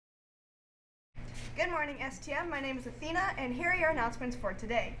Good morning, STM. My name is Athena, and here are your announcements for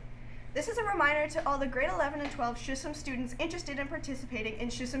today. This is a reminder to all the grade 11 and 12 SHUSM students interested in participating in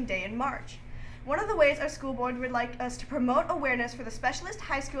SHUSM Day in March. One of the ways our school board would like us to promote awareness for the Specialist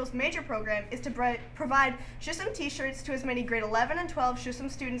High School's major program is to provide SHUSM t-shirts to as many grade 11 and 12 SHUSM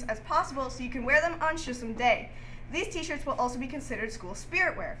students as possible so you can wear them on SHUSM Day. These t-shirts will also be considered school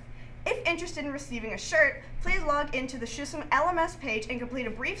spirit wear. If interested in receiving a shirt, please log into the SHUSM LMS page and complete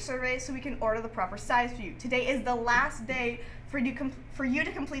a brief survey so we can order the proper size for you. Today is the last day for you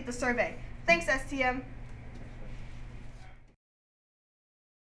to complete the survey. Thanks, STM.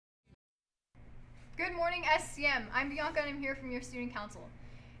 Good morning, SCM. I'm Bianca and I'm here from your student council.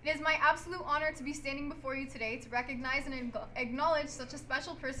 It is my absolute honor to be standing before you today to recognize and acknowledge such a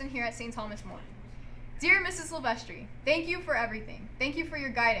special person here at St. Thomas More. Dear Mrs. Silvestri, thank you for everything. Thank you for your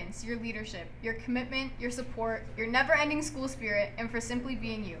guidance, your leadership, your commitment, your support, your never-ending school spirit, and for simply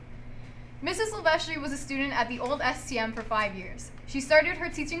being you. Mrs. Silvestri was a student at the old STM for 5 years. She started her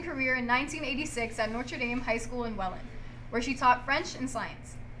teaching career in 1986 at Notre Dame High School in Welland, where she taught French and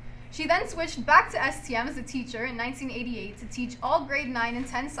science. She then switched back to STM as a teacher in 1988 to teach all grade 9 and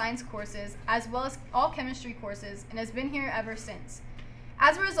 10 science courses, as well as all chemistry courses, and has been here ever since.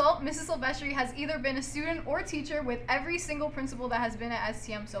 As a result, Mrs. Silvestri has either been a student or teacher with every single principal that has been at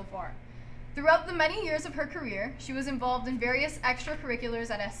STM so far. Throughout the many years of her career, she was involved in various extracurriculars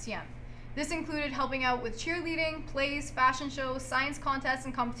at STM. This included helping out with cheerleading, plays, fashion shows, science contests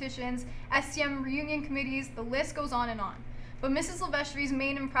and competitions, STM reunion committees, the list goes on and on. But Mrs. Silvestri's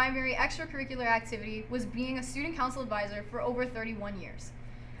main and primary extracurricular activity was being a student council advisor for over 31 years.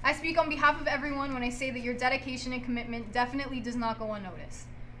 I speak on behalf of everyone when I say that your dedication and commitment definitely does not go unnoticed.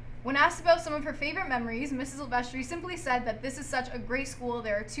 When asked about some of her favorite memories, Mrs. Silvestri simply said that this is such a great school,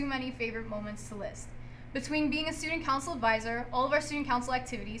 there are too many favorite moments to list. Between being a student council advisor, all of our student council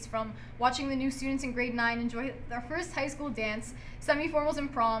activities, from watching the new students in grade 9 enjoy their first high school dance, semi-formals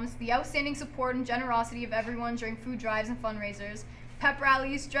and proms, the outstanding support and generosity of everyone during food drives and fundraisers, pep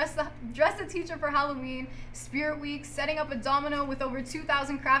rallies, dress the teacher for Halloween, Spirit Week, setting up a domino with over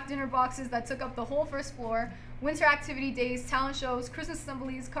 2,000 craft dinner boxes that took up the whole first floor, winter activity days, talent shows, Christmas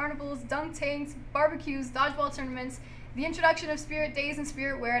assemblies, carnivals, dunk tanks, barbecues, dodgeball tournaments, the introduction of Spirit Days and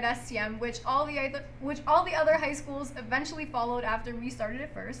Spirit Wear at STM, which all the other high schools eventually followed after we started it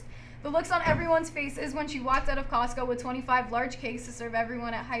first, the looks on everyone's faces when she walked out of Costco with 25 large cakes to serve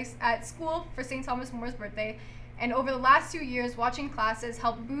everyone at school for St. Thomas More's birthday, and over the last 2 years, watching classes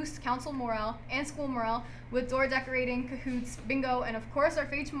help boost council morale and school morale with door decorating, cahoots, bingo, and of course our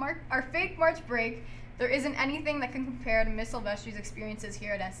fake March break. There isn't anything that can compare to Miss Silvestri's experiences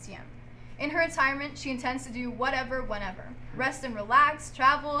here at STM. In her retirement, she intends to do whatever, whenever. Rest and relax,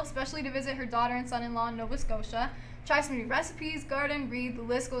 travel, especially to visit her daughter and son-in-law in Nova Scotia, try some new recipes, garden, read, the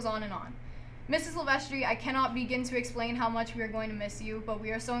list goes on and on. Mrs. Silvestri, I cannot begin to explain how much we are going to miss you, but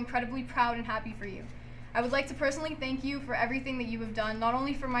we are so incredibly proud and happy for you. I would like to personally thank you for everything that you have done, not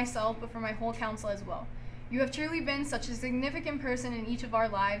only for myself, but for my whole council as well. You have truly been such a significant person in each of our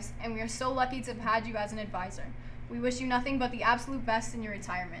lives, and we are so lucky to have had you as an advisor. We wish you nothing but the absolute best in your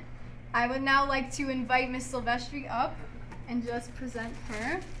retirement. I would now like to invite Ms. Silvestri up and just present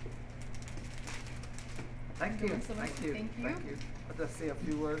her. Thank you. I'll just say a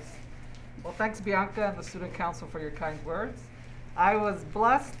few words. Well, thanks Bianca and the Student Council for your kind words. I was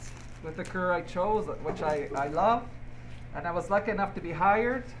blessed with the career I chose, which I love, and I was lucky enough to be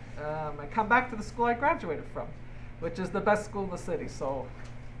hired and come back to the school I graduated from, which is the best school in the city, so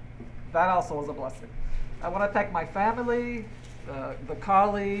that also was a blessing. I want to thank my family, the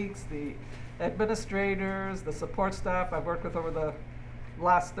colleagues, the administrators, the support staff I've worked with over the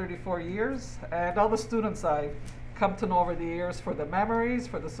last 34 years, and all the students I've come to know over the years for the memories,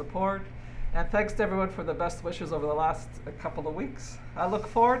 for the support, and thanks to everyone for the best wishes over the last couple of weeks. I look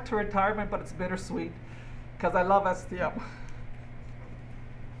forward to retirement, but it's bittersweet because I love STM.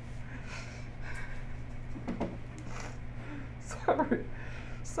 Sorry.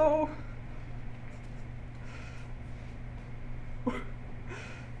 So,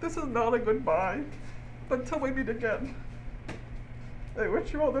 this is not a goodbye, but until we meet again. I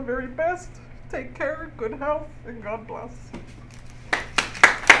wish you all the very best. Take care, good health, and God bless.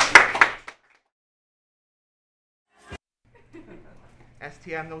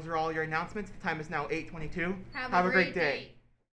 STM, those are all your announcements. The time is now 8:22. Have a great day.